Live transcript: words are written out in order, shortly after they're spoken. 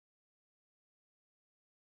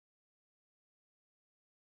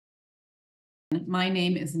My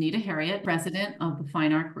name is Anita Harriet, president of the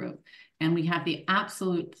Fine Art Group, and we have the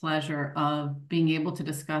absolute pleasure of being able to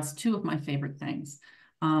discuss two of my favorite things.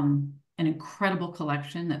 An incredible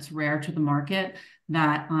collection that's rare to the market,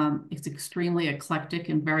 that is extremely eclectic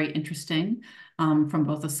and very interesting from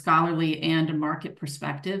both a scholarly and a market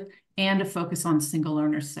perspective, and a focus on single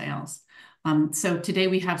owner sales. So today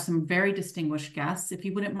we have some very distinguished guests. If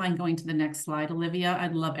you wouldn't mind going to the next slide, Olivia,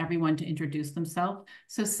 I'd love everyone to introduce themselves.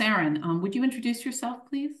 So Saranne, would you introduce yourself,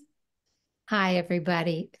 please? Hi,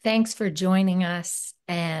 everybody. Thanks for joining us.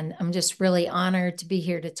 And I'm just really honored to be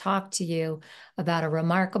here to talk to you about a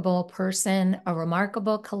remarkable person, a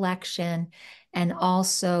remarkable collection, and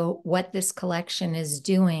also what this collection is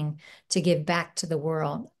doing to give back to the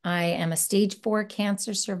world. I am a stage 4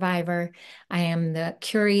 cancer survivor. I am the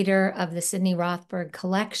curator of the Sidney Rothberg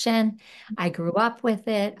collection. I grew up with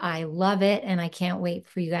it. I love it, and I can't wait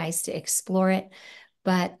for you guys to explore it.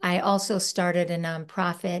 But I also started a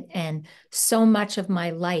nonprofit, and so much of my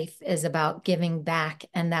life is about giving back.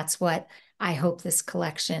 And that's what I hope this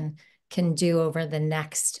collection can do over the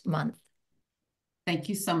next month. Thank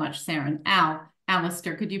you so much, Saranne.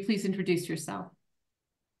 Alistair, could you please introduce yourself?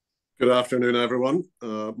 Good afternoon, everyone.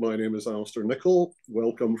 My name is Alistair Nicholl.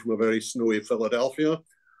 Welcome from a very snowy Philadelphia.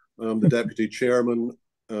 I'm the deputy chairman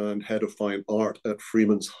and head of fine art at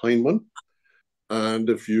Freeman's Heinemann. And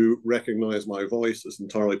if you recognize my voice, it's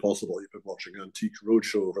entirely possible you've been watching Antique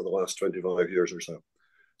Roadshow over the last 25 years or so.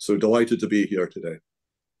 So delighted to be here today.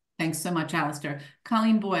 Thanks so much, Alistair.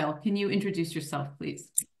 Colleen Boyle, can you introduce yourself,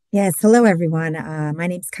 please? Yes, hello everyone. My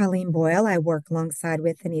name's Colleen Boyle. I work alongside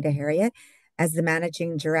with Anita Harriet as the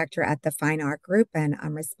managing director at the Fine Art Group, and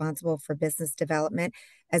I'm responsible for business development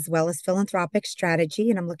as well as philanthropic strategy.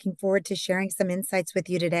 And I'm looking forward to sharing some insights with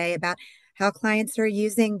you today about how clients are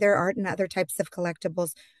using their art and other types of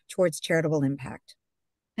collectibles towards charitable impact.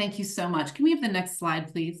 Thank you so much. Can we have the next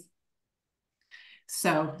slide, please?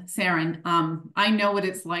 So, Saranne, I know what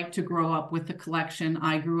it's like to grow up with the collection.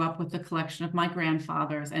 I grew up with the collection of my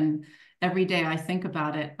grandfathers, and every day I think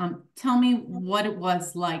about it. Tell me what it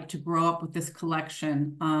was like to grow up with this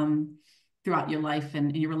collection throughout your life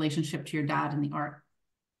and your relationship to your dad and the art.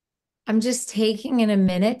 I'm just taking in a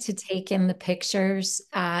minute to take in the pictures.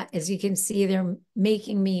 As you can see, they're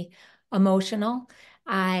making me emotional.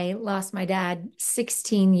 I lost my dad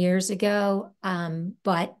 16 years ago,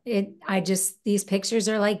 but these pictures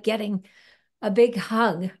are like getting a big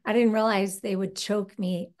hug. I didn't realize they would choke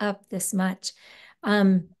me up this much.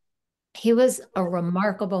 He was a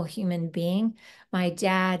remarkable human being. My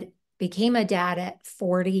dad became a dad at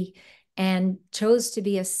 40 and chose to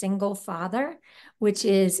be a single father, which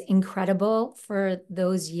is incredible for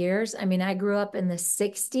those years. I mean, I grew up in the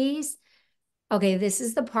 60s. Okay, this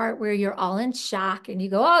is the part where you're all in shock and you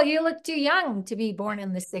go, oh, you look too young to be born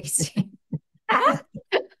in the 60s.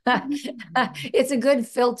 It's a good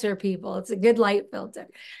filter, people. It's a good light filter.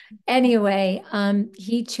 Anyway,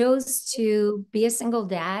 he chose to be a single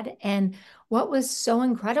dad. And what was so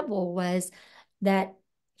incredible was that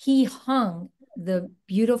he hung the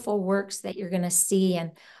beautiful works that you're going to see,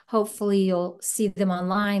 and hopefully you'll see them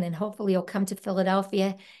online, and hopefully you'll come to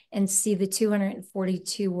Philadelphia and see the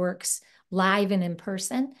 242 works live and in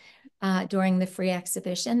person during the free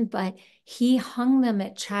exhibition. But he hung them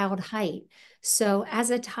at child height. So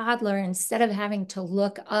as a toddler, instead of having to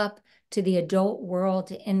look up to the adult world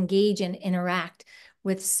to engage and interact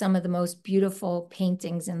with some of the most beautiful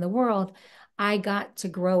paintings in the world, I got to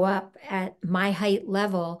grow up at my height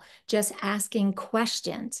level, just asking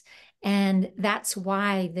questions. And that's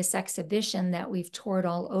why this exhibition that we've toured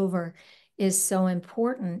all over is so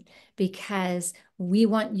important, because we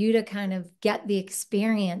want you to kind of get the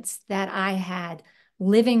experience that I had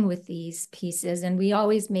living with these pieces. And we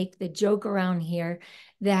always make the joke around here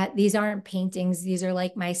that these aren't paintings, these are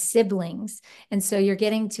like my siblings. And so you're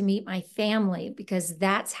getting to meet my family, because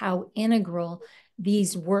that's how integral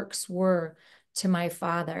these works were to my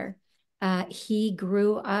father. He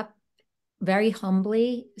grew up very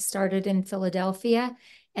humbly, started in Philadelphia,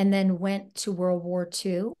 and then went to World War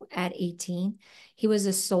II at 18. He was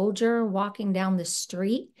a soldier walking down the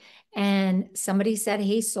street, and somebody said,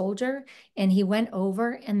 hey, soldier. And he went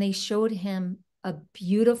over and they showed him a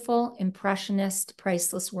beautiful impressionist,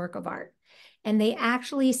 priceless work of art. And they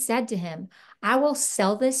actually said to him, I will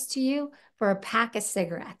sell this to you for a pack of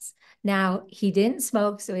cigarettes. Now, he didn't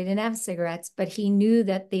smoke, so he didn't have cigarettes, but he knew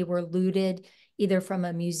that they were looted either from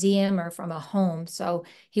a museum or from a home. So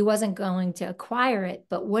he wasn't going to acquire it.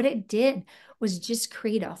 But what it did was just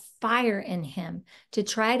create a fire in him to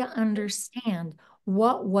try to understand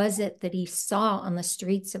what was it that he saw on the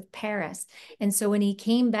streets of Paris. And so when he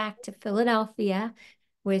came back to Philadelphia,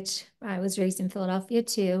 which I was raised in Philadelphia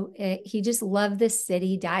too. He just loved this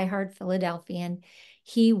city, diehard Philadelphian.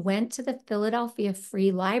 He went to the Philadelphia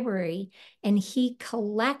Free Library and he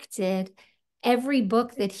collected every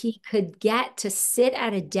book that he could get to sit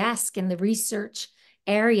at a desk in the research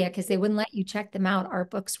area because they wouldn't let you check them out. Art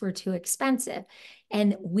books were too expensive.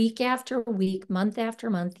 And week after week, month after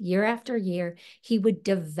month, year after year, he would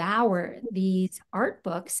devour these art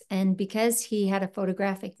books. And because he had a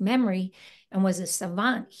photographic memory and was a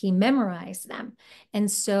savant, he memorized them. And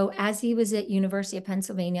so as he was at University of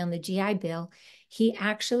Pennsylvania on the GI Bill, he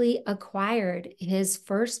actually acquired his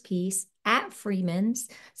first piece at Freeman's.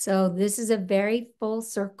 So this is a very full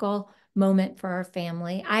circle moment for our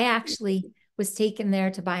family. I actually was taken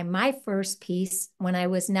there to buy my first piece when I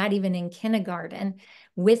was not even in kindergarten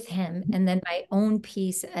with him, and then my own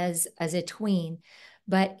piece as a tween.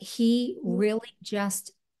 But he really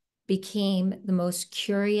just became the most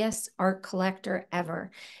curious art collector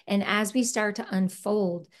ever. And as we start to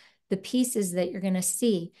unfold the pieces that you're going to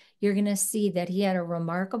see that he had a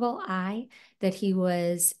remarkable eye, that he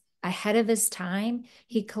was ahead of his time.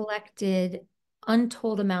 He collected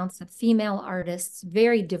untold amounts of female artists,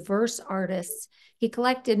 very diverse artists. He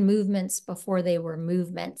collected movements before they were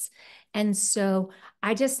movements. And so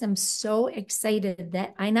I just am so excited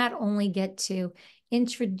that I not only get to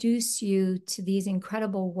introduce you to these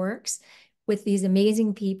incredible works with these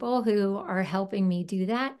amazing people who are helping me do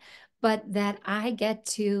that, but that I get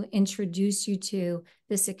to introduce you to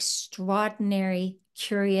this extraordinary,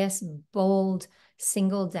 curious, bold,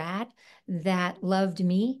 single dad that loved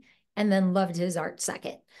me and then loved his art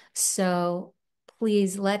second. So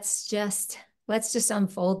please, let's just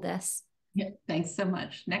unfold this. Yeah, thanks so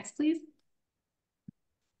much. Next, please.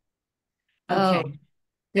 Oh, Okay,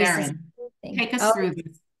 this Saranne, take us through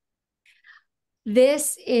this.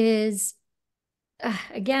 This is,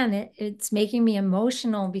 again, it's making me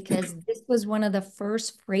emotional because this was one of the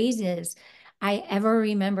first phrases I ever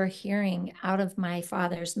remember hearing out of my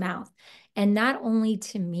father's mouth. And not only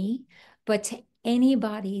to me, but to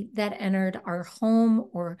anybody that entered our home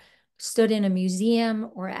or stood in a museum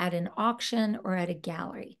or at an auction or at a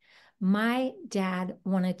gallery. My dad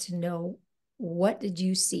wanted to know, what did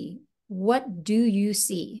you see? What do you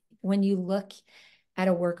see when you look at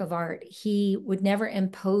a work of art? He would never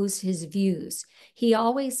impose his views. He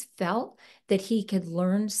always felt that he could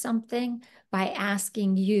learn something by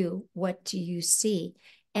asking you, what do you see?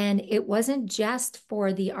 And it wasn't just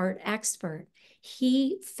for the art expert.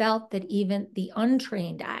 He felt that even the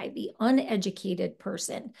untrained eye, the uneducated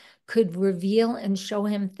person, could reveal and show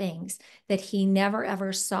him things that he never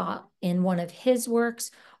ever saw in one of his works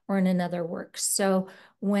or in another work. So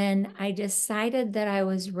when I decided that I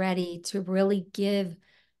was ready to really give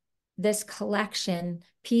this collection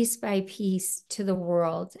piece by piece to the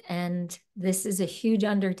world, and this is a huge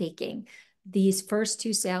undertaking, these first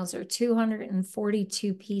two sales are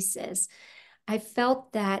 242 pieces, I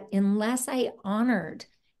felt that unless I honored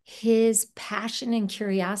his passion and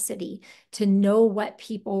curiosity to know what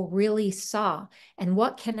people really saw and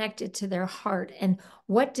what connected to their heart and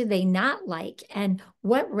what did they not like and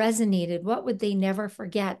what resonated, what would they never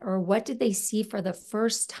forget, or what did they see for the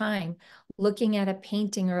first time looking at a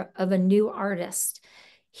painting or of a new artist,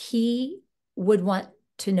 he would want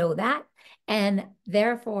to know that. And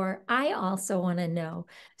therefore, I also want to know.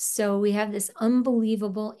 So we have this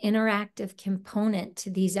unbelievable interactive component to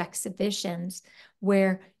these exhibitions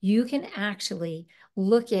where you can actually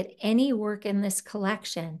look at any work in this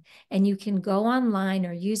collection and you can go online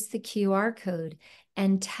or use the QR code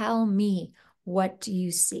and tell me, what do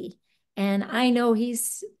you see? And I know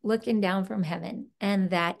he's looking down from heaven and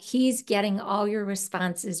that he's getting all your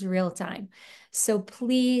responses real time. So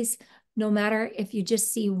please, no matter if you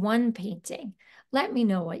just see one painting, let me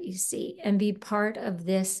know what you see and be part of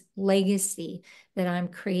this legacy that I'm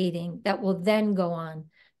creating that will then go on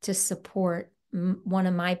to support one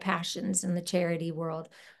of my passions in the charity world.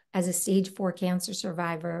 As a stage 4 cancer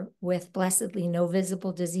survivor with blessedly no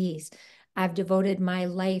visible disease, I've devoted my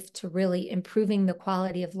life to really improving the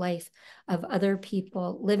quality of life of other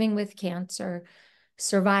people living with cancer,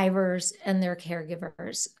 survivors, and their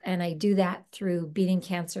caregivers. And I do that through Beating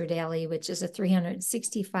Cancer Daily, which is a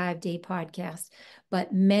 365-day podcast,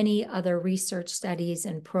 but many other research studies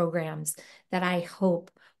and programs that I hope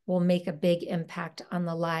will make a big impact on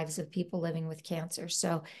the lives of people living with cancer.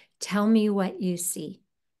 So tell me what you see.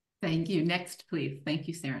 Thank you. Next, please. Thank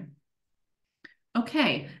you, Saranne.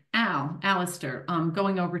 Okay, Alistair,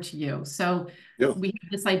 going over to you. So we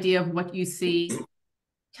have this idea of what you see.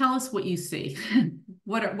 Tell us what you see.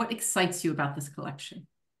 What excites you about this collection?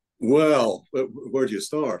 Well, where do you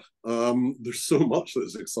start? There's so much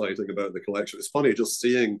that's exciting about the collection. It's funny just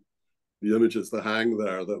seeing the images that hang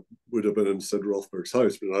there that would have been in Sid Rothberg's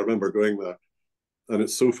house. But I remember going there, and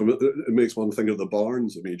it's so familiar. It makes one think of the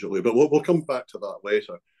Barns immediately. But we'll come back to that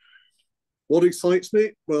later. What excites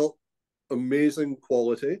me? Well, amazing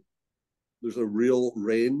quality. There's a real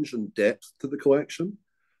range and depth to the collection.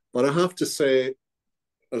 But I have to say,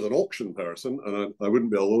 as an auction person, and I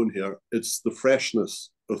wouldn't be alone here, it's the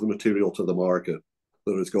freshness of the material to the market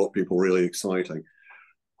that has got people really exciting.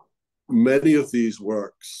 Many of these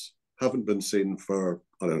works haven't been seen for,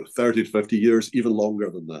 I don't know, 30 to 50 years, even longer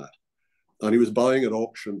than that. And he was buying at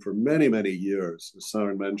auction for many, many years. As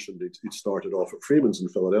Saranne mentioned, he'd started off at Freeman's in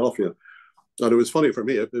Philadelphia. And it was funny for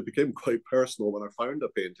me, it became quite personal when I found a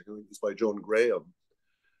painting. I think it was by John Graham.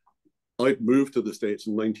 I'd moved to the States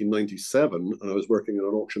in 1997, and I was working in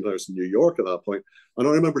an auction house in New York at that point. And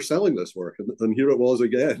I remember selling this work, and here it was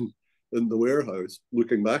again in the warehouse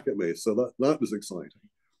looking back at me. So that was exciting.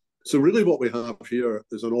 So really what we have here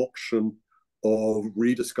is an auction of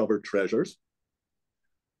rediscovered treasures.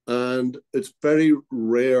 And it's very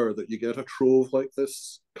rare that you get a trove like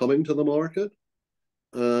this coming to the market.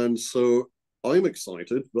 And so I'm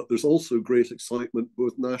excited, but there's also great excitement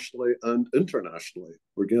both nationally and internationally.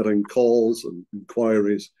 We're getting calls and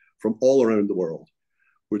inquiries from all around the world,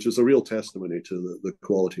 which is a real testimony to the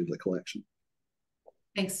quality of the collection.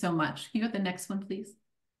 Thanks so much. Can you go to the next one, please?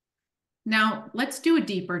 Now, let's do a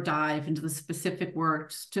deeper dive into the specific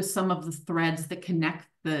works, to some of the threads that connect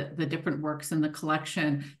the different works in the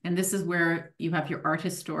collection. And this is where you have your art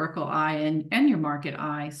historical eye and your market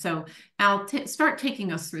eye. So Al, start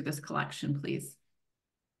taking us through this collection, please.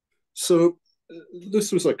 So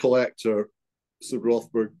this was a collector, Sid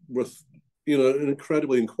Rothberg, with an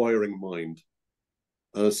incredibly inquiring mind.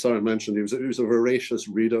 As Saranne mentioned, he was a voracious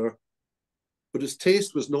reader, but his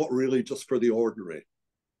taste was not really just for the ordinary.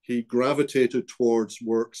 He gravitated towards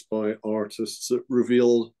works by artists that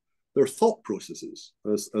revealed their thought processes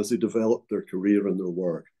as they developed their career and their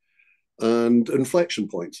work, and inflection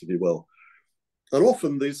points, if you will. And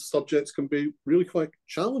often these subjects can be really quite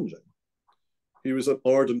challenging. He was an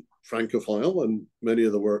ardent Francophile, and many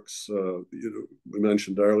of the works, we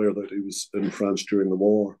mentioned earlier that he was in France during the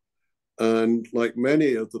war. And like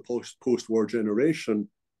many of the post-war generation,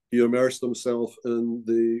 he immersed himself in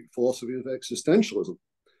the philosophy of existentialism.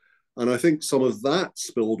 And I think some of that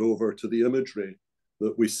spilled over to the imagery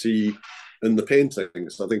that we see in the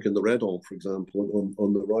paintings. I think in the Redon, for example,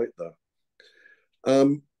 on the right there.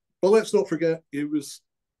 But let's not forget, he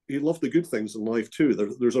loved the good things in life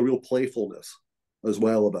too. There's a real playfulness as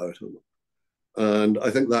well about him. And I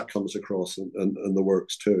think that comes across in the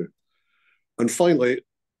works too. And finally,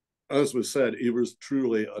 as was said, he was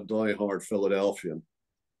truly a diehard Philadelphian.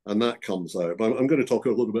 And that comes out. But I'm going to talk a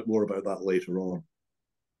little bit more about that later on.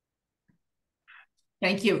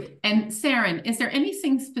 Thank you. And Saranne, is there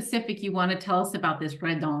anything specific you want to tell us about this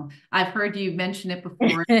Redon? I've heard you mention it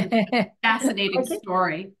before. It's a fascinating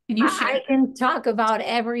story. Can you share? I can talk about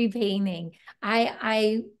every painting.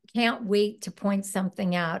 I can't wait to point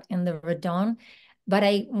something out in the Redon, but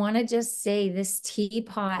I want to just say this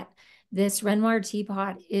teapot, this Renoir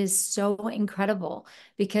teapot, is so incredible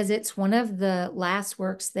because it's one of the last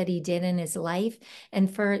works that he did in his life.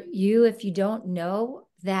 And for you, if you don't know,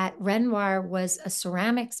 that Renoir was a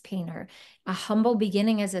ceramics painter, a humble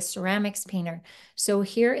beginning as a ceramics painter. So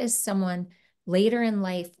here is someone later in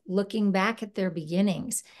life looking back at their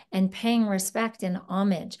beginnings and paying respect and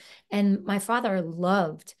homage. And my father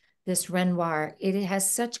loved this Renoir. It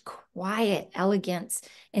has such quiet elegance,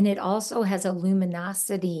 and it also has a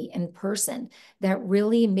luminosity in person that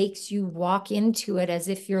really makes you walk into it as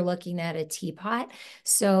if you're looking at a teapot.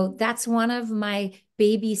 So that's one of my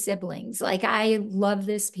baby siblings. Like, I love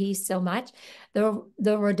this piece so much. The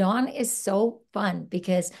Redon is so fun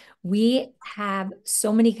because we have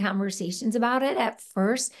so many conversations about it. At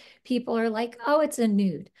first, people are like, oh, it's a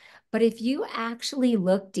nude. But if you actually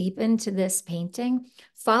look deep into this painting,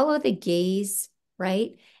 follow the gaze,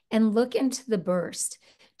 right? And look into the burst.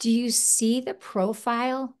 Do you see the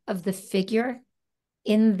profile of the figure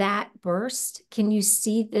in that burst? Can you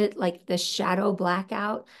see the shadow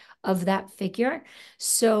blackout of that figure?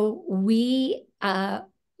 So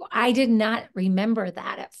I did not remember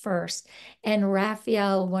that at first. And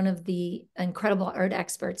Raphael, one of the incredible art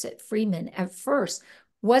experts at Freeman, at first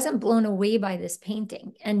wasn't blown away by this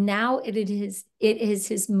painting. And now it is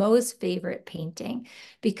his most favorite painting,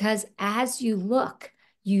 because as you look,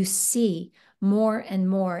 you see more and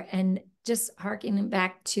more. And just harkening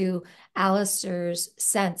back to Alistair's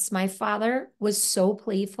sense, my father was so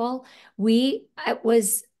playful. It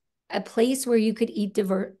was a place where you could eat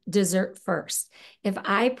dessert first. If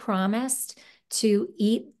I promised to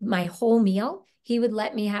eat my whole meal, he would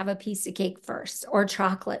let me have a piece of cake first or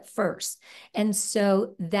chocolate first. And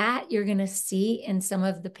so that you're going to see in some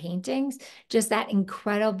of the paintings, just that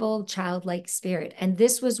incredible childlike spirit. And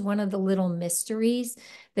this was one of the little mysteries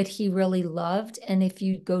that he really loved. And if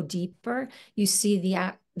you go deeper, you see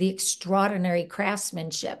the extraordinary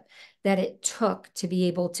craftsmanship that it took to be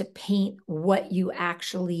able to paint what you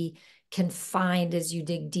actually can find as you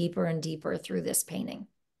dig deeper and deeper through this painting.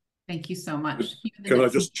 Thank you so much. Can I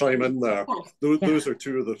just chime in there? Those are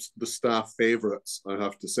two of the staff favorites, I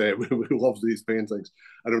have to say. We love these paintings.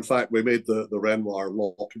 And in fact, we made the Renoir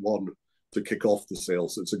lot 1 to kick off the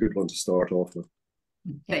sales. It's a good one to start off with.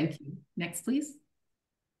 Thank you. Next, please.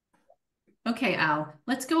 Okay, Al,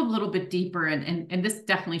 let's go a little bit deeper. And this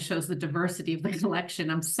definitely shows the diversity of the collection.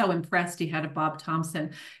 I'm so impressed you had a Bob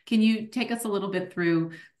Thompson. Can you take us a little bit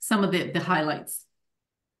through some of the highlights?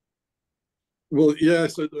 Well,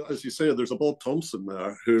 yes, as you say, there's a Bob Thompson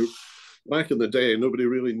there who, back in the day, nobody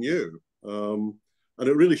really knew. And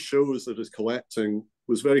it really shows that his collecting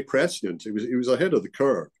was very prescient. He was ahead of the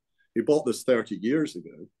curve. He bought this 30 years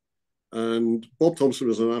ago. And Bob Thompson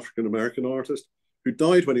was an African-American artist who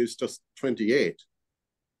died when he was just 28.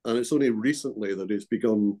 And it's only recently that he's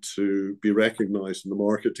begun to be recognized in the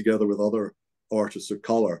market together with other artists of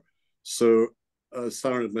color. So, as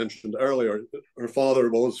Saranne had mentioned earlier, her father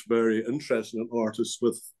was very interested in artists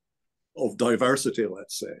of diversity,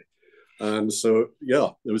 let's say. And so, yeah,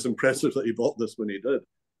 it was impressive that he bought this when he did.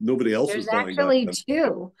 Nobody else was buying that. There's actually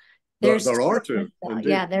two. There are two.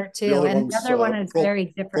 Yeah, there are two. And the other one is very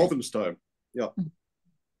different. Provincetown, yeah.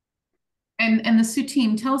 And the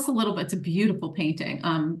Soutine, tell us a little bit. It's a beautiful painting.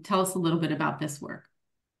 Tell us a little bit about this work.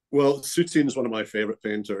 Well, Soutine is one of my favorite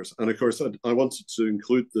painters. And of course, I wanted to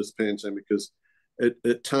include this painting because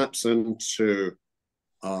it taps into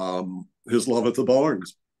his love of the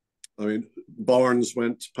Barnes. I mean, Barnes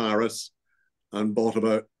went to Paris and bought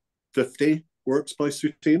about 50 works by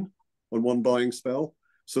Soutine on one buying spell.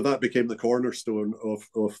 So that became the cornerstone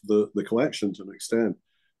of the collection to an extent.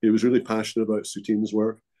 He was really passionate about Soutine's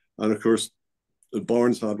work. And of course,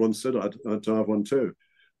 Barnes had one, Sid had to have one too.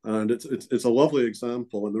 And it's a lovely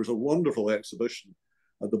example. And there's a wonderful exhibition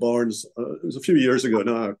at the Barnes, it was a few years ago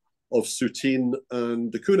now, of Soutine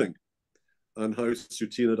and de Kooning, and how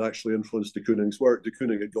Soutine had actually influenced de Kooning's work. De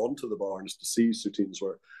Kooning had gone to the Barnes to see Soutine's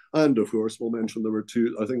work. And of course, we'll mention there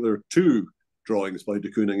were two drawings by de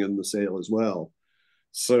Kooning in the sale as well.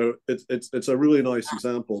 So it's a really nice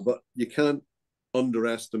example, but you can't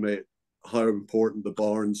underestimate how important the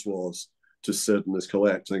Barnes was to Sid in his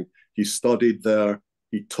collecting. He studied there,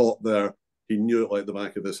 he taught there, he knew it like the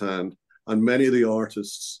back of his hand. And many of the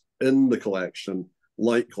artists in the collection,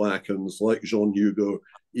 like Glackens, like Jean Hugo,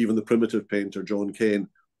 even the primitive painter John Kane,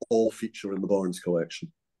 all feature in the Barnes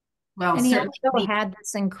collection. Well, and he also had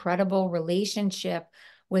this incredible relationship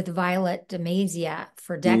with Violet de Mazia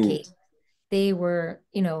for decades. They were,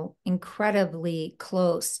 incredibly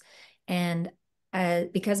close. And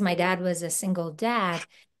because my dad was a single dad,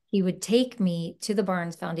 he would take me to the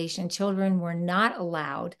Barnes Foundation. Children were not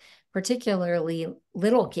allowed, particularly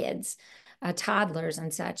little kids, toddlers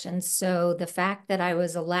and such. And so the fact that I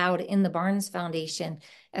was allowed in the Barnes Foundation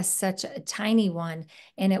as such a tiny one,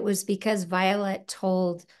 and it was because Violet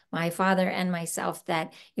told my father and myself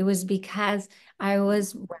that it was because I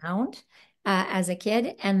was round as a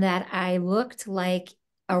kid and that I looked like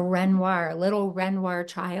a Renoir, a little Renoir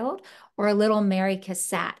child, or a little Mary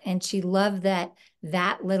Cassatt. And she loved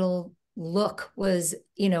that little look was,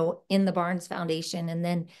 in the Barnes Foundation. And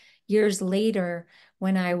then years later,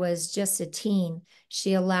 when I was just a teen,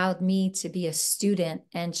 she allowed me to be a student,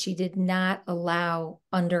 and she did not allow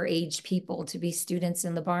underage people to be students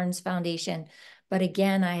in the Barnes Foundation. But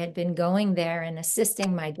again, I had been going there and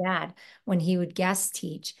assisting my dad when he would guest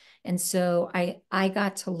teach. And so I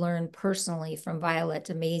got to learn personally from Violet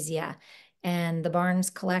de Mazia. And the Barnes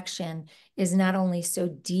collection is not only so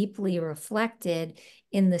deeply reflected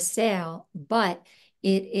in the sale, but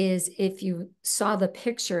it is, if you saw the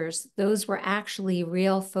pictures, those were actually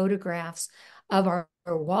real photographs of our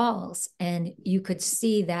walls. And you could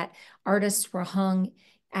see that artists were hung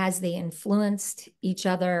as they influenced each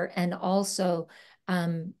other, and also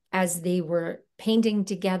as they were painting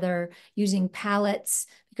together using palettes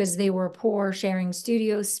because they were poor, sharing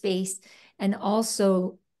studio space, and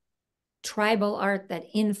also tribal art that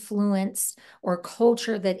influenced, or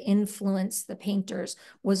culture that influenced the painters,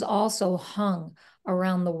 was also hung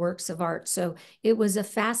around the works of art. So it was a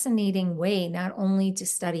fascinating way not only to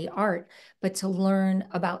study art, but to learn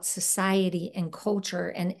about society and culture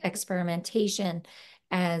and experimentation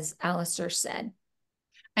as Alistair said.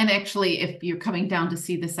 And actually, if you're coming down to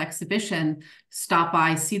see this exhibition, stop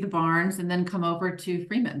by, see the barns, and then come over to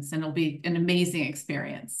Freeman's, and it'll be an amazing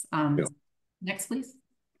experience. Yeah. Next, please.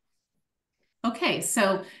 Okay,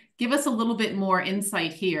 so give us a little bit more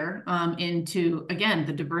insight here into, again,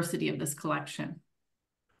 the diversity of this collection.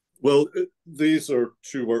 Well, these are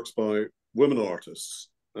two works by women artists,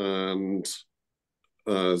 and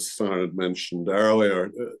as Sarah had mentioned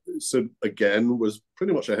earlier, Sid again was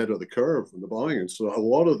pretty much ahead of the curve in the buying. And so a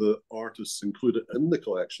lot of the artists included in the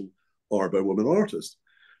collection are by women artists.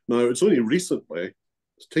 Now, it's only recently,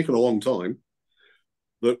 it's taken a long time,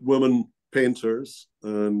 that women painters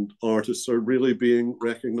and artists are really being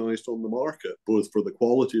recognized on the market, both for the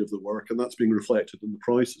quality of the work, and that's being reflected in the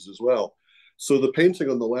prices as well. So the painting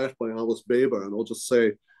on the left by Alice Baber, and I'll just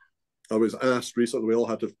say, I was asked recently, we all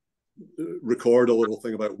had to record a little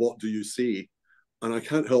thing about what do you see, and I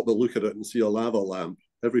can't help but look at it and see a lava lamp.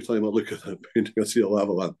 Every time I look at that painting, I see a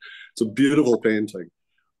lava lamp. It's a beautiful painting.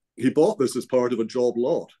 He bought this as part of a job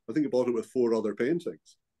lot. I think he bought it with 4 other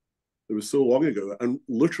paintings. It was so long ago, and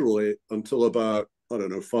literally until about, I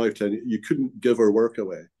don't know, 5, 10, you couldn't give her work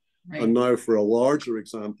away. Right. And now for a larger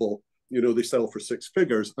example, you know, they sell for 6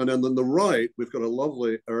 figures. And then on the right, we've got a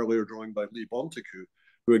lovely earlier drawing by Lee Bontecu,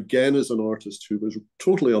 who again is an artist who was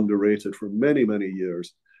totally underrated for many, many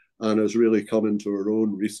years and has really come into her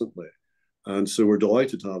own recently. And so we're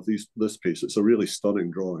delighted to have this piece. It's a really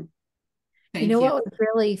stunning drawing. You know what was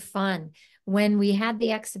really fun? When we had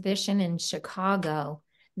the exhibition in Chicago,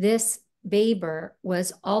 this Baber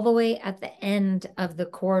was all the way at the end of the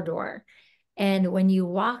corridor. And when you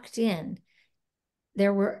walked in,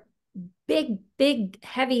 there were big,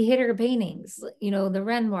 heavy hitter paintings, you know, the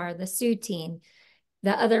Renoir, the Soutine,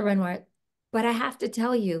 the other Renoir. But I have to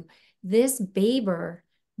tell you, this Baber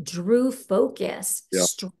drew focus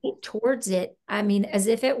straight towards it. I mean, as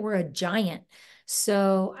if it were a giant.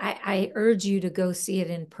 So I urge you to go see it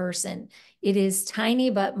in person. It is tiny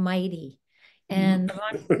but mighty. And the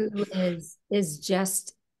Bontecu is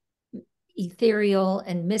just ethereal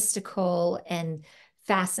and mystical and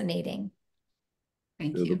fascinating.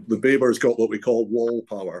 Thank you. The Baber's got what we call wall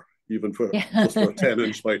power, even for just for 10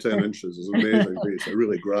 inch by 10 inches. It's an amazing piece. It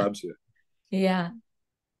really grabs you. Yeah.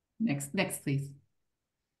 Next, please.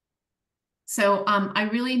 So I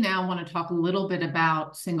really now want to talk a little bit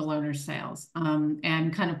about single owner sales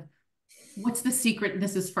and kind of what's the secret.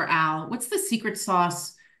 This is for Al. What's the secret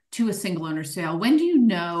sauce to a single owner sale? When do you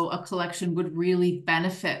know a collection would really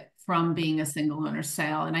benefit from being a single owner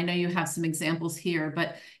sale? And I know you have some examples here,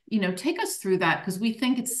 but you know, take us through that, because we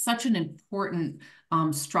think it's such an important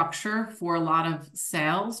structure for a lot of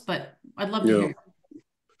sales. But I'd love to hear.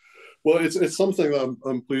 Well, it's something that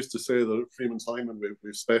I'm pleased to say that at Freeman's Hyman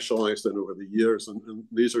we've specialized in over the years, and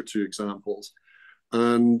these are 2 examples.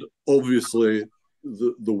 And obviously,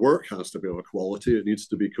 the work has to be of quality. It needs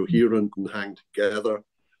to be coherent and hang together.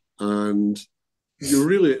 And you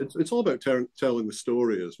really, it's all about telling the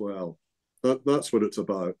story as well. That's what it's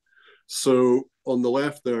about. So on the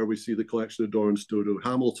left there, we see the collection of Dorrance Dodo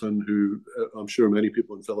Hamilton, who I'm sure many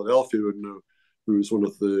people in Philadelphia would know, who's one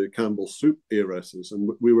of the Campbell Soup heiresses. And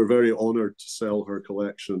we were very honored to sell her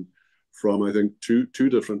collection from, I think, two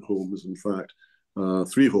different homes, in fact,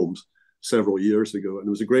 3 homes several years ago. And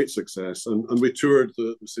it was a great success. And we toured,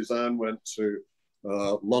 Suzanne went to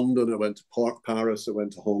London, it went to Paris, it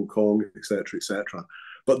went to Hong Kong, etc., etc.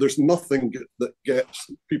 But there's nothing that gets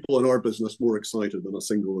people in our business more excited than a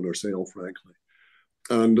single owner sale, frankly.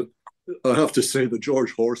 And I have to say the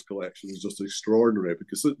George Horse collection is just extraordinary,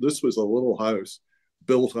 because this was a little house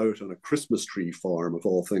built out on a Christmas tree farm, of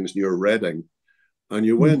all things, near Reading. And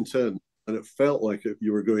you went in and it felt like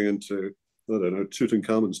you were going into, I don't know,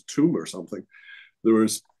 Tutankhamun's tomb or something. There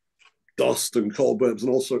was dust and cobwebs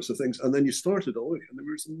and all sorts of things. And then you started to look, and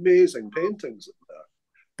there was amazing paintings in there,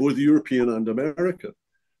 both European and American.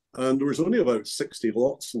 And there was only about 60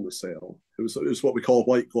 lots in the sale. It was what we call a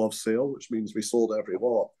white glove sale, which means we sold every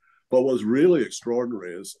lot. But what was really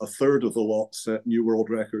extraordinary is a third of the lot set new world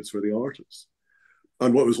records for the artists.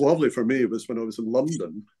 And what was lovely for me was when I was in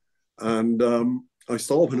London, and I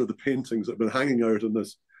saw one of the paintings that had been hanging out in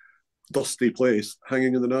this dusty place,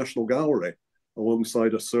 hanging in the National Gallery,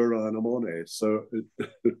 alongside a Seurat and a Monet. So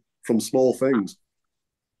from small things.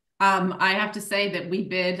 I have to say that we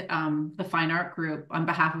bid, the Fine Art Group, on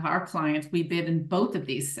behalf of our clients, we bid in both of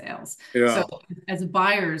these sales. Yeah. So as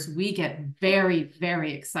buyers, we get very,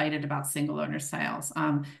 very excited about single owner sales.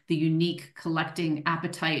 The unique collecting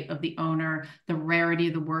appetite of the owner, the rarity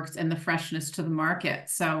of the works, and the freshness to the market.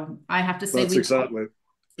 So I have to say, that's exactly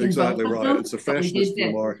right. It's the freshness to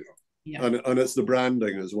the market. Yeah. And it's the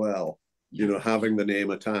branding as well. having the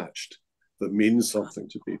name attached that means something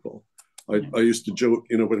to people. I used to joke,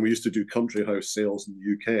 when we used to do country house sales in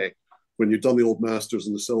the UK, when you'd done the old masters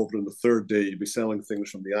and the silver, and the third day you'd be selling things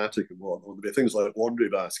from the attic and whatnot. There'd be things like laundry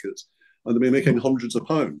baskets, and they'd be making hundreds of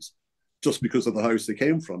pounds just because of the house they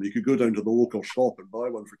came from. You could go down to the local shop and buy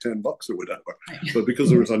one for $10 or whatever, but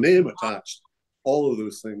because there was a name attached, all of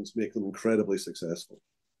those things make them incredibly successful.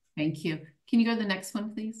 Thank you. Can you go to the next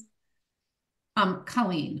one, please?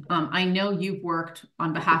 Colleen, I know you've worked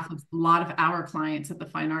on behalf of a lot of our clients at the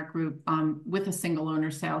Fine Art Group with a single owner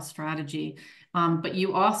sales strategy, but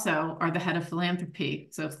you also are the head of philanthropy,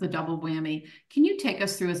 so it's the double whammy. Can you take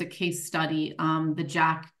us through as a case study the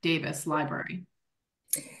Jack Davis Library?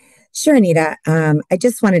 Sure, Anita. I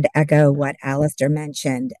just wanted to echo what Alistair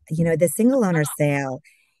mentioned. The single owner sale,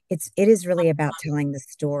 it is really about telling the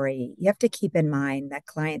story. You have to keep in mind that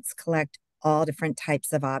clients collect all different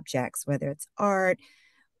types of objects, whether it's art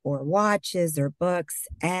or watches or books,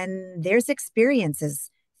 and there's experiences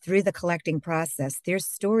through the collecting process. There's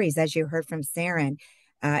stories, as you heard from Saranne,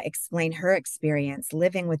 explain her experience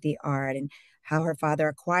living with the art and how her father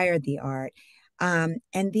acquired the art. And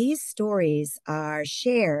these stories are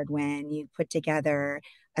shared when you put together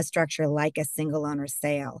a structure like a single owner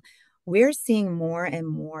sale. We're seeing more and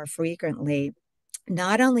more frequently,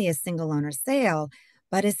 not only a single owner sale,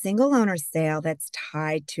 but a single owner sale that's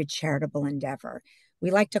tied to a charitable endeavor.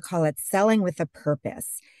 We like to call it selling with a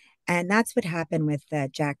purpose. And that's what happened with the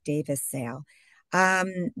Jack Davis sale.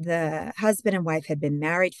 The husband and wife had been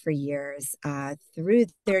married for years through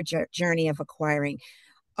their journey of acquiring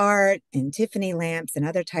art and Tiffany lamps and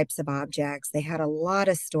other types of objects. They had a lot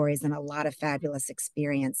of stories and a lot of fabulous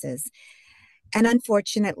experiences. And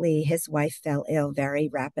unfortunately, his wife fell ill very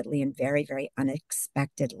rapidly and very, very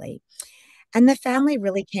unexpectedly. And the family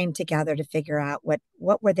really came together to figure out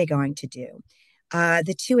what were they going to do.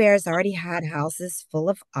 The two heirs already had houses full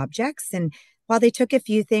of objects, and while they took a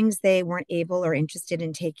few things, they weren't able or interested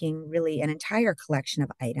in taking really an entire collection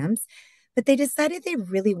of items. But they decided they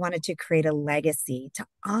really wanted to create a legacy to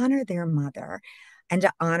honor their mother and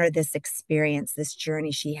to honor this experience, this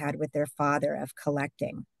journey she had with their father of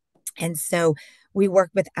collecting. And so we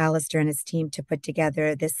worked with Alistair and his team to put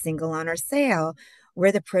together this single owner sale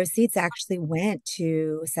where the proceeds actually went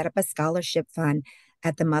to set up a scholarship fund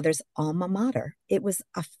at the mother's alma mater. It was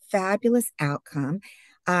a fabulous outcome.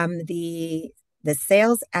 The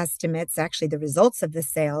sales estimates, actually the results of the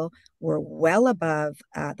sale, were well above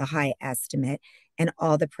the high estimate, and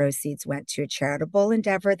all the proceeds went to a charitable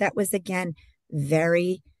endeavor that was, again,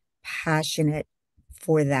 very passionate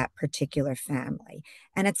for that particular family.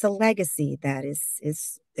 And it's a legacy that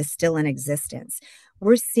is still in existence.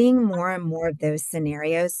 We're seeing more and more of those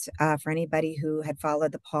scenarios for anybody who had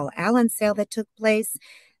followed the Paul Allen sale that took place.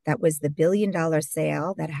 That was the $1 billion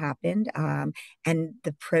sale that happened. And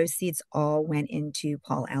the proceeds all went into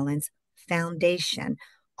Paul Allen's foundation,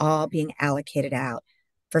 all being allocated out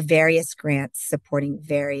for various grants supporting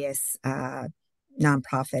various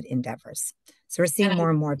nonprofit endeavors. So we're seeing more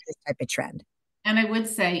and more of this type of trend. And I would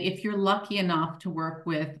say, if you're lucky enough to work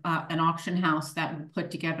with an auction house that will put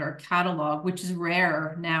together a catalog, which is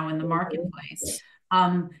rare now in the marketplace,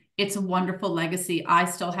 it's a wonderful legacy. I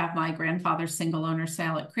still have my grandfather's single owner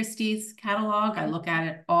sale at Christie's catalog. I look at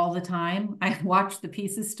it all the time. I watch the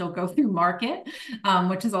pieces still go through market,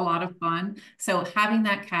 which is a lot of fun. So having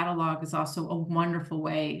that catalog is also a wonderful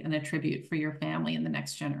way and a tribute for your family and the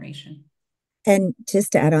next generation. And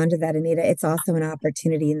just to add on to that, Anita, it's also an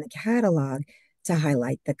opportunity in the catalog to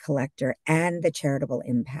highlight the collector and the charitable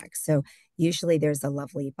impact. So usually there's a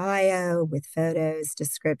lovely bio with photos,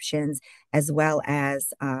 descriptions, as well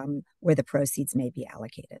as where the proceeds may be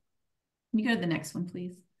allocated. Can you go to the next one,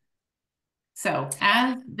 please? So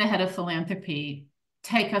as the head of philanthropy,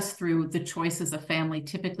 take us through the choices a family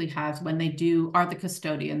typically has when they are the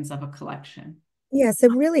custodians of a collection. Yeah, so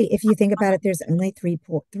really, if you think about it, there's only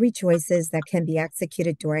three choices that can be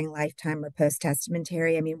executed during lifetime or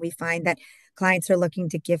post-testamentary. I mean, we find that clients are looking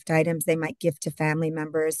to gift items they might gift to family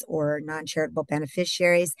members or non-charitable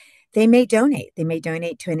beneficiaries. They may donate. They may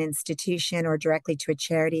donate to an institution or directly to a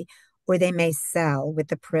charity, or they may sell with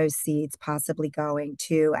the proceeds possibly going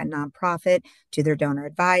to a nonprofit, to their donor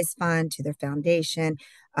advised fund, to their foundation,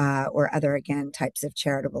 or other, again, types of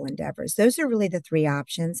charitable endeavors. Those are really the three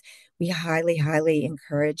options. We highly, highly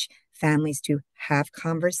encourage families to have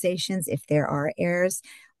conversations if there are heirs.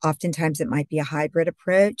 Oftentimes it might be a hybrid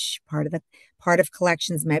approach. Part of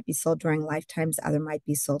collections might be sold during lifetimes, other might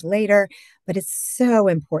be sold later. But it's so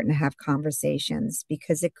important to have conversations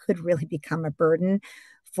because it could really become a burden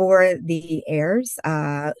for the heirs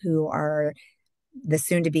who are the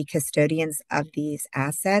soon-to-be custodians of these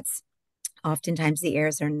assets. Oftentimes, the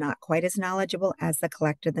heirs are not quite as knowledgeable as the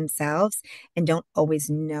collector themselves and don't always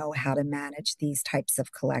know how to manage these types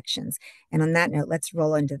of collections. And on that note, let's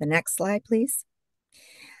roll into the next slide, please.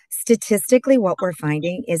 Statistically, what we're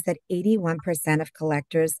finding is that 81% of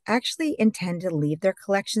collectors actually intend to leave their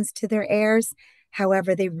collections to their heirs.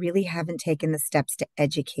 However, they really haven't taken the steps to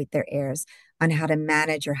educate their heirs on how to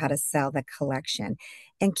manage or how to sell the collection.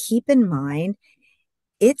 And keep in mind,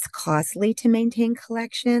 it's costly to maintain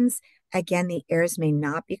collections. Again, the heirs may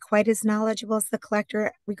not be quite as knowledgeable as the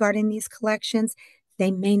collector regarding these collections.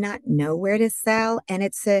 They may not know where to sell, and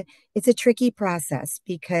it's a tricky process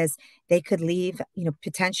because they could leave,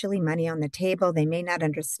 potentially money on the table. They may not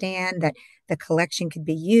understand that the collection could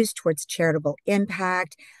be used towards charitable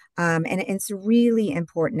impact. And it's really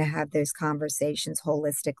important to have those conversations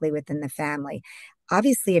holistically within the family.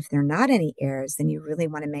 Obviously, if there are not any heirs, then you really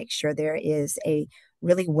want to make sure there is a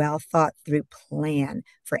really well thought through plan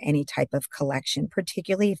for any type of collection,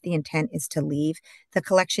 particularly if the intent is to leave the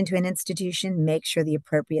collection to an institution. Make sure the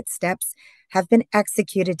appropriate steps have been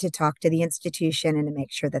executed to talk to the institution and to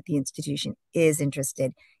make sure that the institution is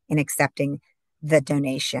interested in accepting the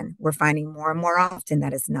donation. We're finding more and more often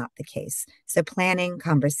that is not the case. So planning,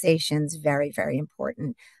 conversations, very, very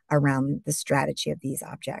important around the strategy of these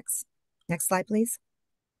objects. Next slide, please.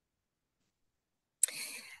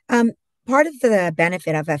 Part of the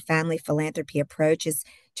benefit of a family philanthropy approach is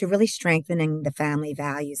to really strengthening the family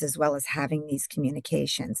values as well as having these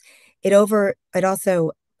communications. It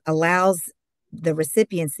also allows the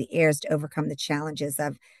recipients, the heirs, to overcome the challenges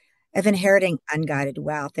of inheriting unguided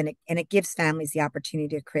wealth, and it gives families the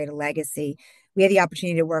opportunity to create a legacy. We had the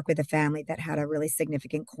opportunity to work with a family that had a really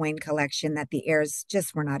significant coin collection that the heirs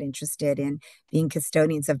just were not interested in being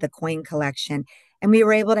custodians of the coin collection. And we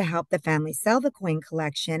were able to help the family sell the coin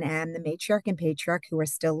collection, and the matriarch and patriarch, who are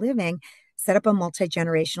still living, set up a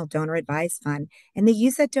multi-generational donor advised fund. And they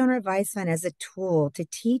use that donor advised fund as a tool to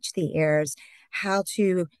teach the heirs how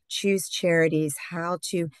to choose charities, how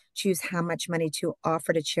to choose how much money to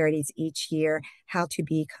offer to charities each year, how to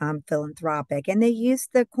become philanthropic. And they use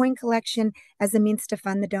the coin collection as a means to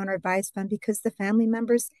fund the donor advised fund because the family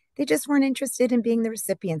members, they just weren't interested in being the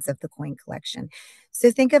recipients of the coin collection.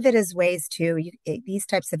 So think of it as ways these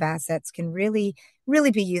types of assets can really,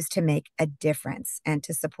 really be used to make a difference and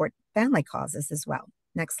to support family causes as well.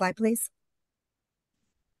 Next slide, please.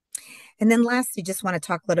 And then lastly, just want to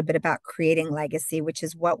talk a little bit about creating legacy, which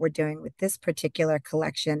is what we're doing with this particular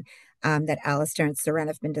collection that Alistair and Saranne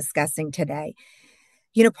have been discussing today.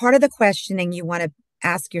 Part of the questioning you want to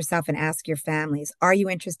ask yourself and ask your families, are you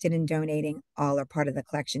interested in donating all or part of the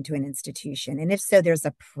collection to an institution? And if so, there's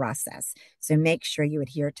a process. So make sure you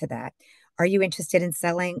adhere to that. Are you interested in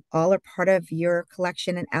selling all or part of your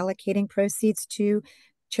collection and allocating proceeds to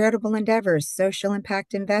charitable endeavors, social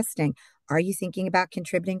impact investing? Are you thinking about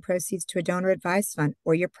contributing proceeds to a donor advised fund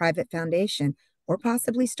or your private foundation, or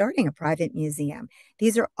possibly starting a private museum?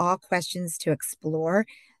 These are all questions to explore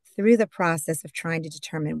through the process of trying to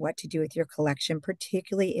determine what to do with your collection,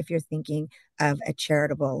 particularly if you're thinking of a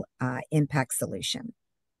charitable impact solution.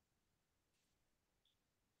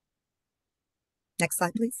 Next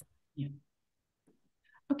slide, please. Yeah.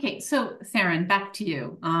 Okay, so Saranne, back to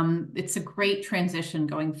you. It's a great transition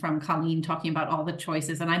going from Colleen talking about all the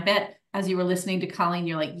choices. And I bet as you were listening to Colleen,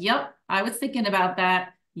 you're like, yep, I was thinking about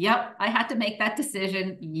that. Yep, I had to make that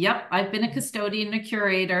decision. Yep, I've been a custodian and a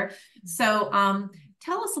curator. So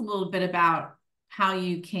tell us a little bit about how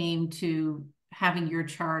you came to having your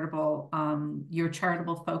charitable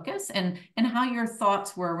focus and how your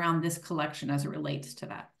thoughts were around this collection as it relates to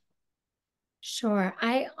that. Sure.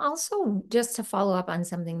 I also, just to follow up on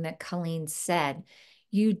something that Colleen said,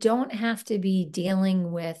 you don't have to be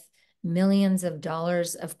dealing with millions of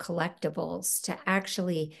dollars of collectibles to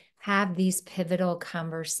actually have these pivotal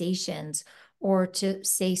conversations or to,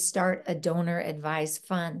 say, start a donor advised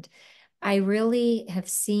fund. I really have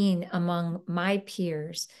seen among my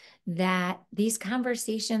peers that these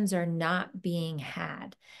conversations are not being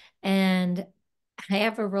had. And I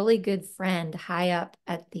have a really good friend high up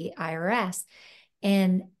at the IRS,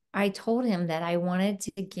 and I told him that I wanted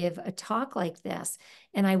to give a talk like this,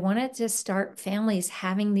 and I wanted to start families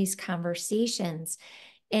having these conversations.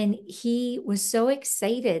 And he was so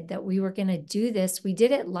excited that we were going to do this. We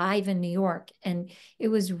did it live in New York, and it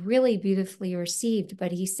was really beautifully received.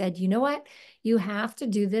 But he said, you know what? You have to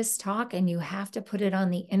do this talk and you have to put it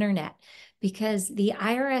on the internet, because the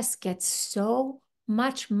IRS gets so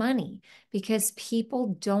much money because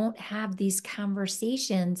people don't have these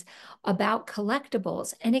conversations about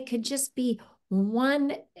collectibles. And it could just be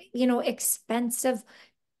one, expensive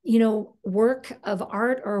work of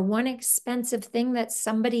art or one expensive thing that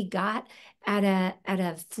somebody got at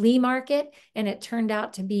a flea market, and it turned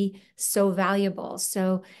out to be so valuable.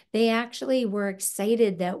 So they actually were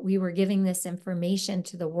excited that we were giving this information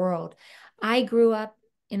to the world. I grew up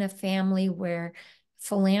in a family where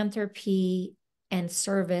philanthropy and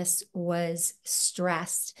service was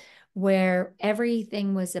stressed, where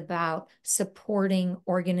everything was about supporting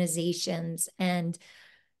organizations and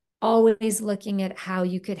always looking at how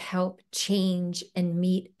you could help change and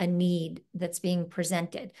meet a need that's being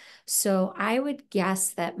presented. So I would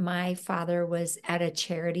guess that my father was at a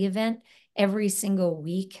charity event every single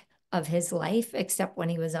week of his life, except when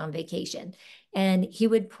he was on vacation. And he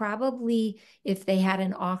would probably, if they had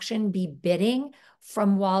an auction, be bidding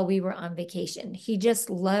from while we were on vacation. He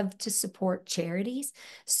just loved to support charities.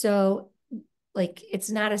 So like, it's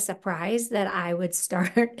not a surprise that I would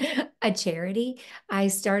start a charity. I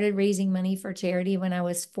started raising money for charity when I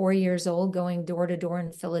was 4 years old, going door to door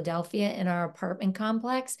in Philadelphia in our apartment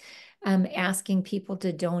complex, asking people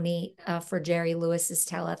to donate for Jerry Lewis's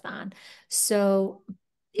telethon. So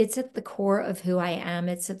it's at the core of who I am.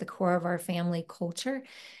 It's at the core of our family culture.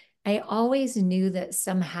 I always knew that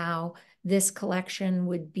somehow this collection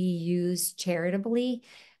would be used charitably.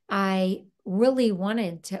 I really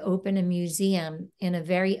wanted to open a museum in a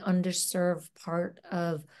very underserved part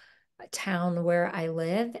of a town where I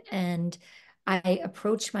live. And I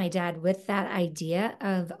approached my dad with that idea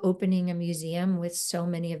of opening a museum with so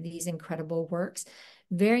many of these incredible works,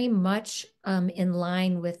 very much in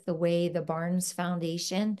line with the way the Barnes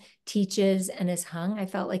Foundation teaches and is hung. I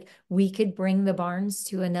felt like we could bring the Barnes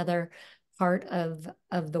to another part of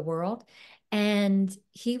the world. And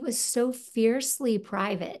he was so fiercely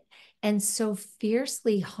private and so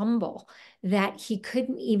fiercely humble that he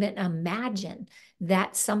couldn't even imagine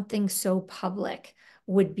that something so public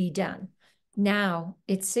would be done. Now,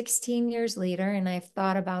 it's 16 years later, and I've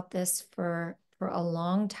thought about this for a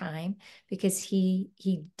long time because he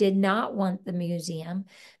did not want the museum.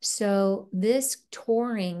 So this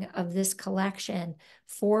touring of this collection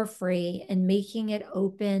for free and making it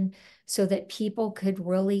open so that people could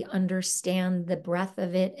really understand the breadth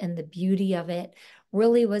of it and the beauty of it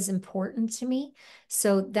really was important to me.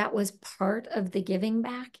 So that was part of the giving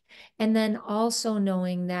back. And then also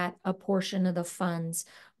knowing that a portion of the funds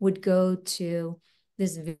would go to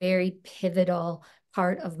this very pivotal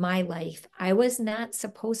part of my life. I was not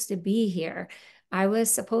supposed to be here. I was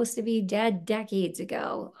supposed to be dead decades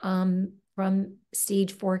ago from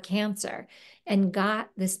stage 4 cancer, and got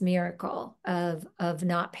this miracle of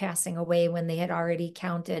not passing away when they had already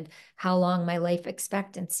counted how long my life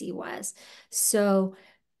expectancy was. So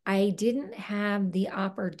I didn't have the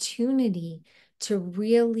opportunity to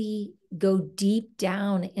really go deep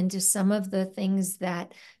down into some of the things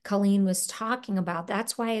that Colleen was talking about.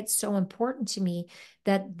 That's why it's so important to me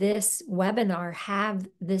that this webinar have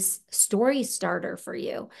this story starter for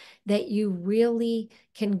you, that you really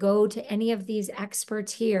can go to any of these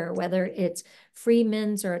experts here, whether it's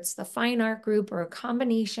Freeman's or it's the Fine Art Group or a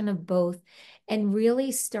combination of both, and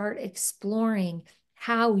really start exploring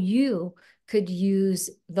how you could use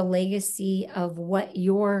the legacy of what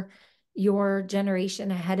your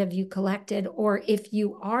generation ahead of you collected, or if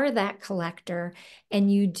you are that collector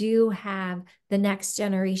and you do have the next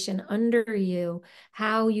generation under you,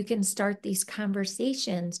 how you can start these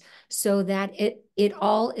conversations so that it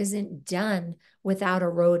all isn't done without a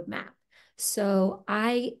roadmap. So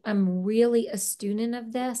I am really a student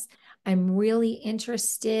of this. I'm really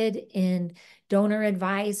interested in donor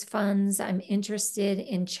advised funds. I'm interested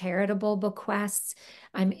in charitable bequests.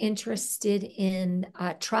 I'm interested in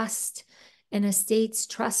trust and estates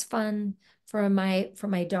trust fund for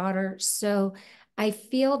my daughter. So I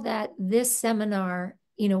feel that this seminar,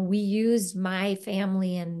 we used my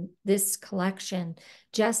family and this collection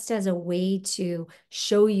just as a way to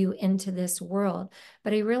show you into this world.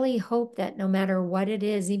 But I really hope that no matter what it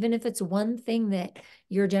is, even if it's one thing that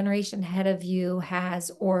your generation ahead of you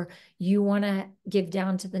has, or you want to give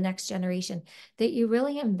down to the next generation, that you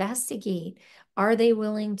really investigate, are they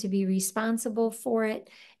willing to be responsible for it?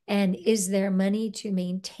 And is there money to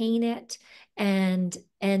maintain it? And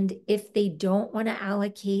if they don't want to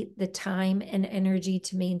allocate the time and energy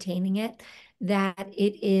to maintaining it, that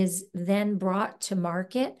it is then brought to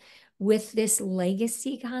market with this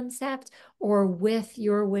legacy concept or with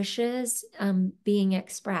your wishes being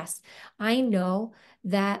expressed. I know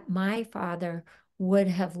that my father would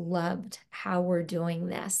have loved how we're doing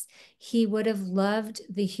this. He would have loved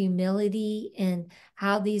the humility in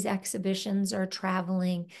how these exhibitions are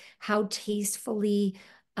traveling, how tastefully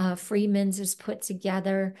Freeman's is put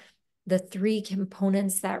together. the three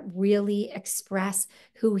components that really express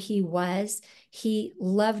who he was. He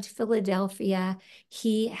loved Philadelphia.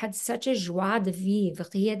 He had such a joie de vivre.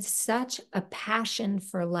 He had such a passion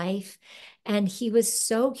for life. And he was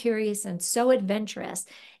so curious and so adventurous.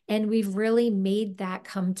 And we've really made that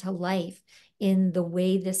come to life in the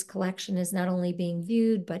way this collection is not only being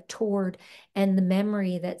viewed, but toured, and the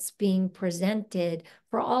memory that's being presented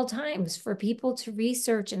for all times for people to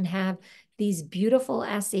research and have these beautiful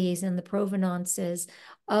essays and the provenances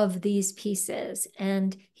of these pieces.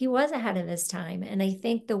 And he was ahead of his time. And I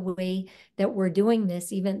think the way that we're doing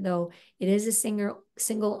this, even though it is a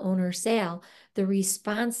single owner sale, the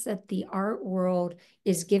response that the art world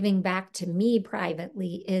is giving back to me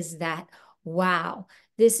privately is that, wow,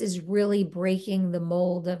 this is really breaking the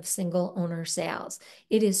mold of single owner sales.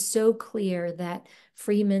 It is so clear that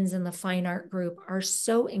Freeman's and the Fine Art Group are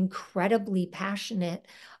so incredibly passionate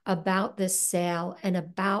about this sale and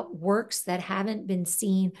about works that haven't been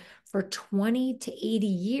seen for 20 to 80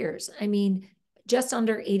 years. I mean, just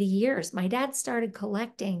under 80 years. My dad started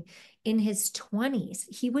collecting in his 20s.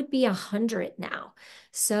 He would be 100 now.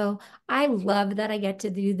 So I love that I get to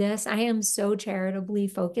do this. I am so charitably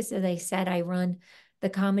focused. As I said, I run the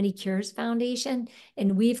Comedy Cures Foundation,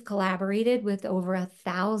 and we've collaborated with over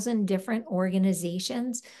 1,000 different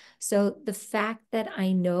organizations. So the fact that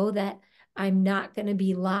I know that I'm not going to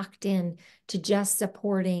be locked in to just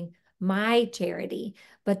supporting my charity,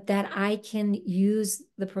 but that I can use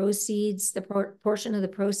the proceeds, the portion of the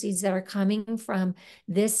proceeds that are coming from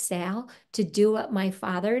this sale to do what my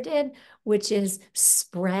father did, which is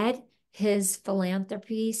spread his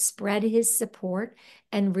philanthropy, spread his support,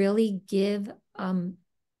 and really give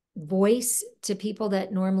voice to people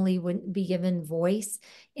that normally wouldn't be given voice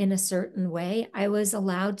in a certain way. I was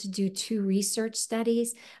allowed to do 2 research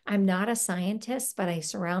studies. I'm not a scientist, but I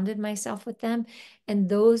surrounded myself with them. And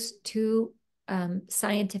those 2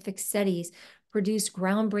 scientific studies produced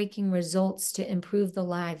groundbreaking results to improve the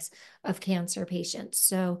lives of cancer patients.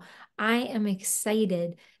 So I am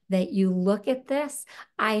excited that you look at this.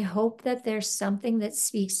 I hope that there's something that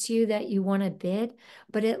speaks to you that you want to bid,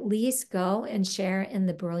 but at least go and share in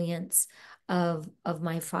the brilliance of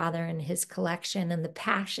my father and his collection and the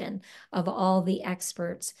passion of all the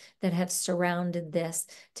experts that have surrounded this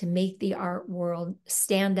to make the art world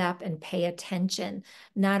stand up and pay attention,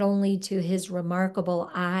 not only to his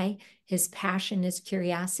remarkable eye, his passion, his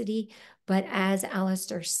curiosity, but as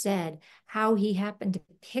Alistair said, how he happened to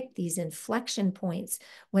pick these inflection points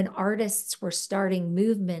when artists were starting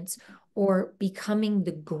movements or becoming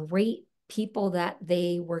the great people that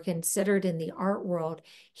they were considered in the art world.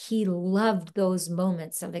 He loved those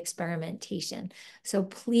moments of experimentation. So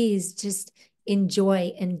please just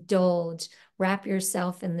enjoy, indulge, wrap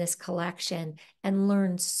yourself in this collection and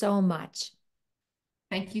learn so much.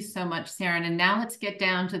 Thank you so much, Saranne. And now let's get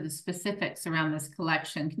down to the specifics around this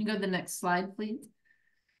collection. Can you go to the next slide, please?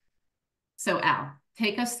 So Al,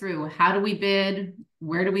 take us through. How do we bid?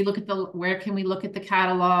 Where can we look at the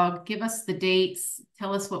catalog? Give us the dates.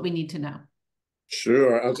 Tell us what we need to know.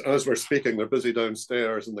 Sure. As we're speaking, they're busy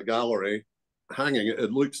downstairs in the gallery, hanging.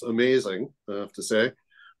 It looks amazing, I have to say.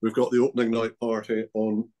 We've got the opening night party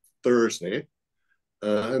on Thursday,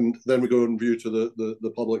 and then we go and view to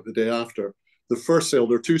the public the day after. The first sale,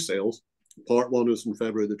 there are 2 sales. Part 1 is on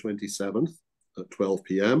February the 27th at 12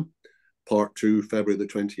 p.m. Part 2, February the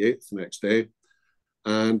 28th, the next day.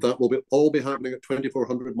 And that will all be happening at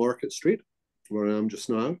 2400 Market Street, where I am just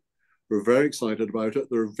now. We're very excited about it.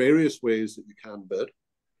 There are various ways that you can bid.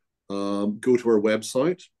 Go to our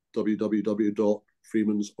website,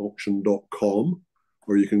 www.freemansauction.com,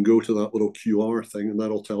 or you can go to that little QR thing, and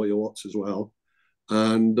that'll tell you lots as well.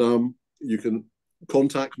 And you can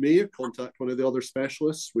contact me, contact one of the other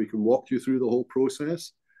specialists. We can walk you through the whole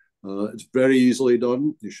process. It's very easily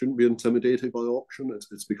done. You shouldn't be intimidated by auction.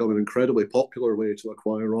 It's become an incredibly popular way to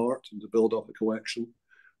acquire art and to build up a collection.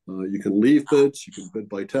 You can leave bids, you can bid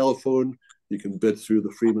by telephone, you can bid through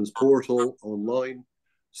the Freeman's portal online.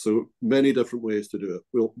 So many different ways to do it.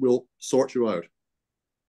 We'll sort you out.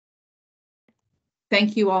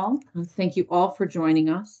 Thank you all. Thank you all for joining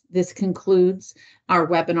us. This concludes our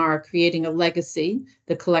webinar, Creating a Legacy,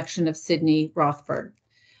 the Collection of Sidney Rothberg.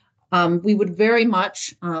 We would very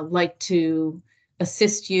much like to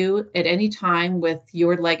assist you at any time with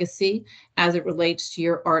your legacy as it relates to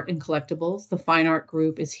your art and collectibles. The Fine Art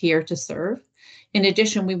Group is here to serve. In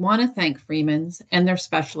addition, we want to thank Freeman's and their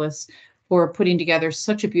specialists for putting together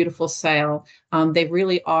such a beautiful sale. They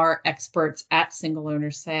really are experts at single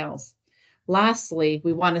owner sales. Lastly,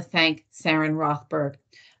 we want to thank Saranne Rothberg.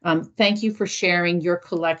 Thank you for sharing your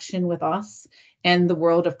collection with us and the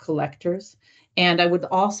world of collectors. And I would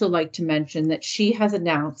also like to mention that she has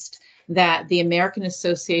announced that the American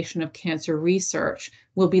Association of Cancer Research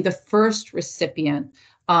will be the first recipient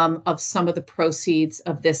of some of the proceeds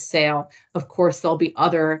of this sale. Of course, there'll be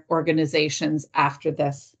other organizations after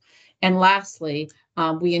this. And lastly,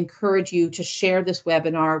 we encourage you to share this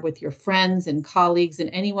webinar with your friends and colleagues and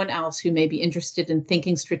anyone else who may be interested in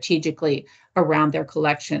thinking strategically around their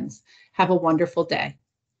collections. Have a wonderful day.